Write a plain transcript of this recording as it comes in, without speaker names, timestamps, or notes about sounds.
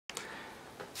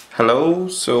Hello,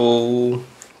 so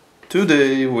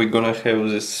today we're gonna have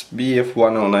this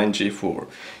BF109G4.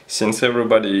 Since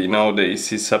everybody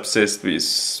nowadays is obsessed with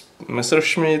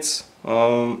Messerschmitts,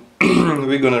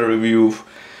 we're gonna review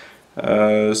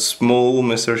a small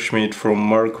Messerschmitt from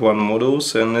Mark I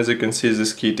models, and as you can see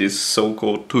this kit is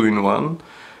so-called 2-in-1,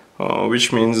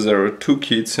 which means there are two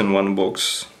kits in one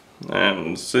box.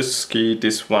 And this kit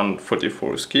is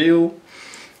 144 scale.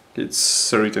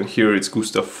 It's written here, it's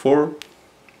Gustav 4.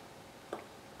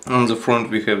 On the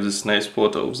front we have this nice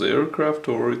photo of the aircraft,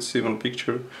 or it's even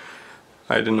picture,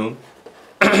 I don't know,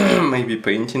 maybe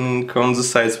painting. On the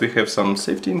sides we have some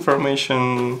safety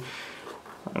information,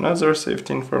 another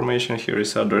safety information. Here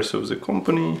is address of the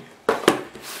company,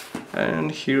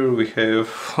 and here we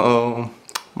have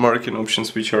marking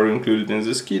options which are included in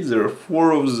this kit. There are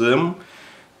 4 of them,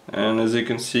 and as you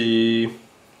can see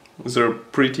they're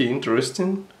pretty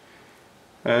interesting,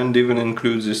 and even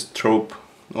include this strobe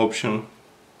option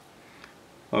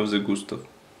of the Gustav.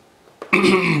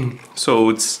 So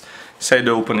it's side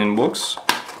opening box.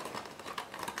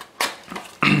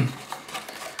 And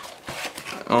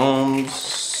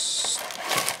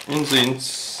in the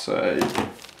inside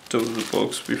of the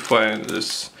box we find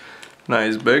this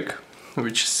nice bag,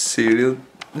 which is sealed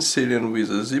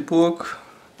with a ziplock,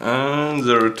 and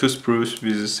there are 2 sprues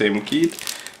with the same kit.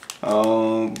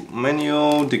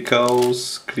 Manual,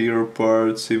 decals, clear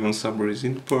parts, even some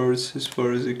resin parts as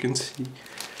far as you can see.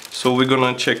 So we're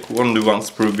gonna check only one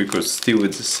sprue because still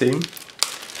it's the same.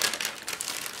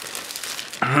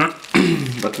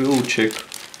 But we will check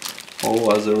all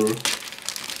other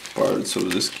parts of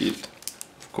this kit,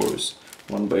 of course,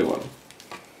 one by one.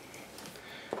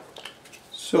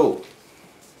 So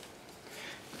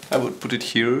I would put it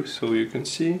here so you can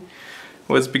see.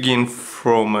 Let's begin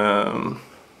from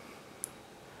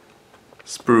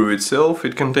sprue itself.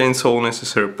 It contains all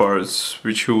necessary parts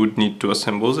which you would need to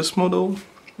assemble this model.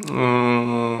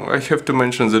 I have to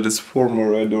mention that it's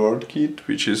former Eduard kit,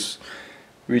 which was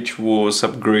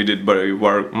upgraded by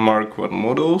Mark I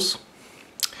models.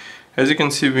 As you can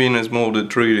see, Wien is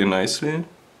molded really nicely.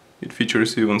 It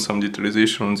features even some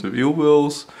detalization on the wheel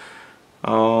wells.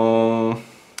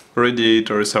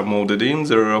 Radiators are molded in.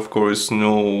 There are of course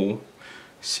no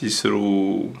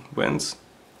see-through vents.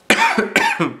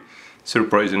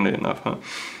 Surprisingly enough, huh?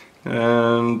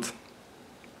 And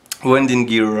landing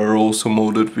gear are also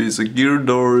molded with the gear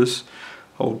doors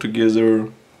altogether.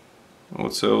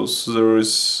 What else? There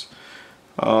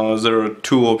are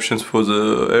 2 options for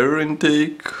the air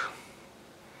intake.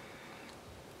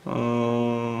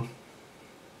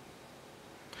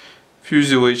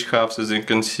 Fuselage halves, as you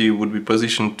can see, would be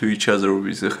positioned to each other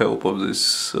with the help of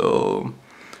this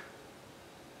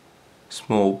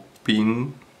small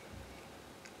pin.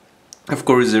 Of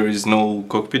course there is no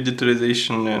cockpit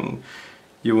detailing, and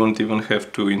you won't even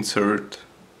have to insert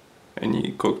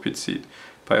any cockpit seat,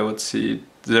 pilot seat.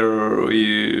 There are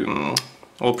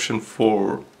option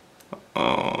for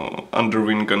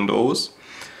underwing gondolas.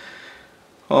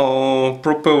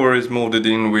 Propeller is molded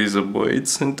in with the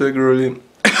blades integrally.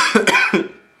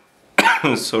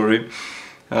 Sorry.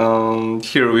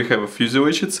 Here we have a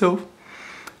fuselage itself.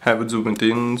 Have it zoomed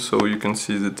in so you can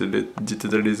see the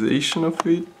detailing of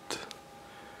it.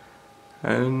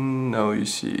 And now you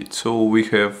see it. So we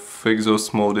have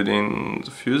exhaust molded in the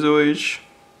fuselage.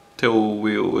 Tail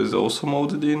wheel is also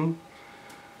molded in.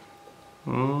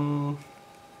 And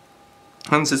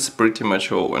that's pretty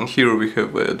much all. And here we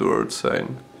have the Eduard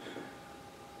sign.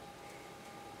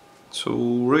 So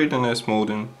really nice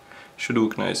molding. Should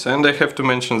look nice. And I have to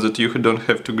mention that you don't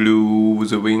have to glue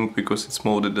the wing because it's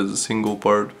molded as a single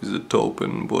part with the top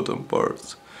and bottom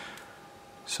parts.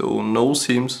 So no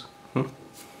seams.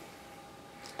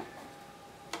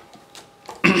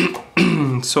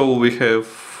 So we have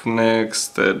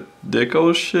next a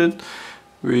decal sheet,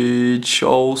 which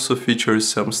also features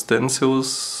some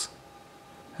stencils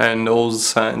and all the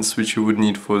signs which you would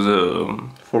need for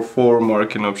 4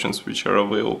 marking options which are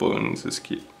available in this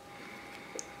kit.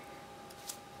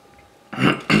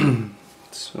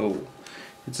 So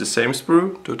it's the same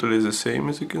sprue, totally the same,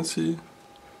 as you can see.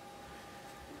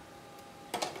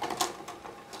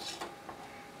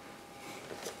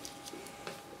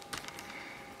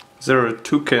 There are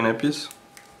 2 canopies.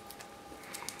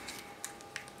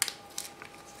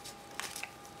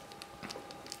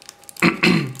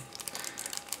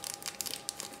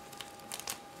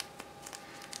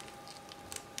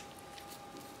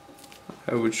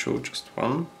 I would show just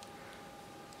one.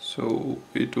 So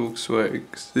it looks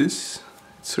like this.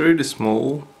 It's really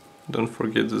small. Don't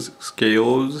forget the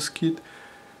scale of this kit.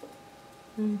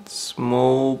 It's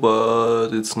small,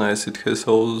 but it's nice. It has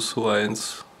all those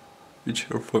lines which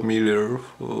are familiar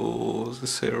for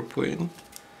this airplane.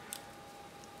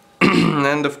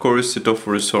 And of course it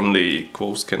offers only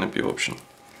closed canopy option.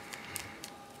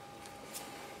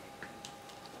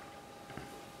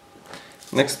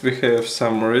 Next we have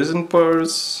some resin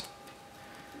parts.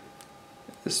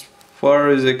 As far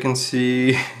as I can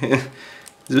see,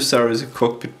 these are the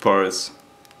cockpit parts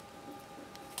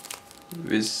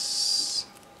with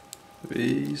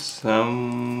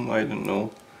some, I don't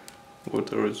know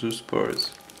what are those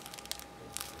parts.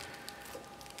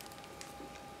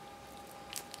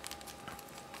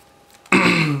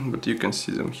 But you can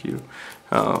see them here.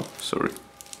 Sorry,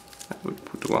 I will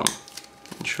put one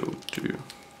and show it to you.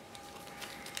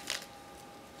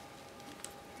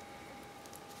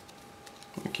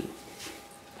 Okay.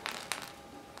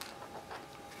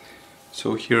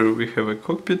 So here we have a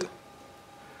cockpit,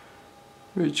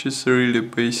 which is really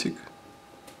basic.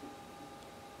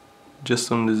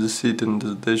 Just only the seat and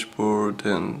the dashboard,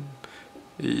 and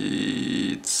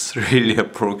it's really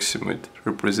approximate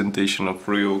representation of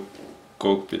real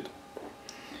cockpit.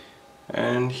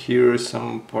 And here are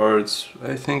some parts.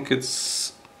 I think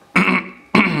it's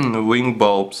wing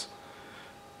bulbs,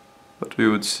 but we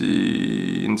would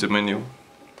see in the menu.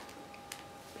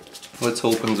 Let's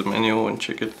open the manual and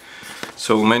check it.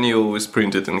 So manual is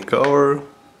printed in color.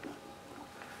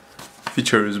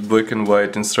 Features black and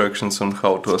white instructions on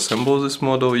how to assemble this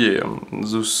model. Yeah,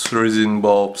 those resin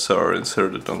bulbs are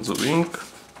inserted on the wing.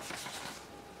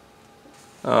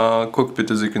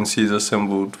 Cockpit, as you can see, is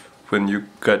assembled when you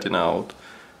cutting out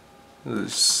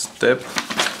this step.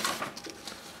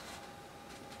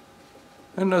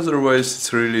 And otherwise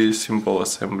it's really simple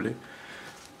assembly.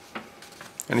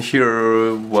 And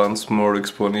here once more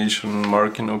explanation,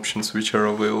 marking options which are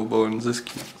available in this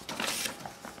kit.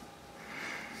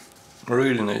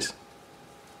 Really nice.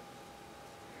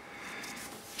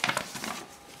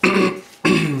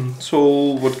 So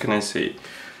what can I say?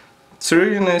 It's a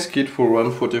really nice kit for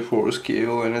 144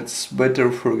 scale, and it's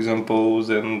better, for example,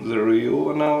 than the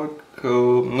real analog,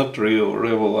 not real,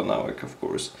 Revel analog, of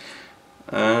course.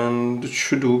 And it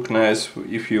should look nice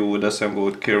if you would assemble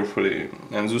it carefully,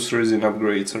 and those resin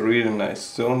upgrades are really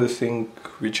nice. The only thing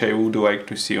which I would like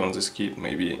to see on this kit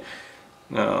maybe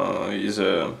is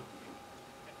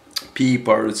P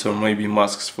parts or maybe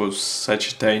masks for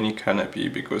such a tiny canopy,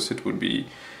 because it would be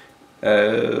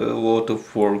a lot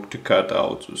of work to cut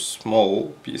out those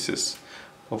small pieces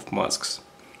of masks.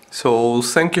 So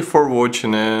thank you for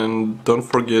watching, and don't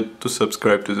forget to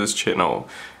subscribe to this channel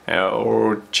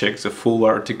or check the full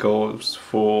articles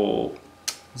for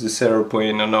this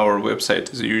airplane on our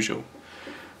website as usual.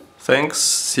 Thanks,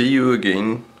 see you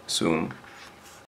again soon.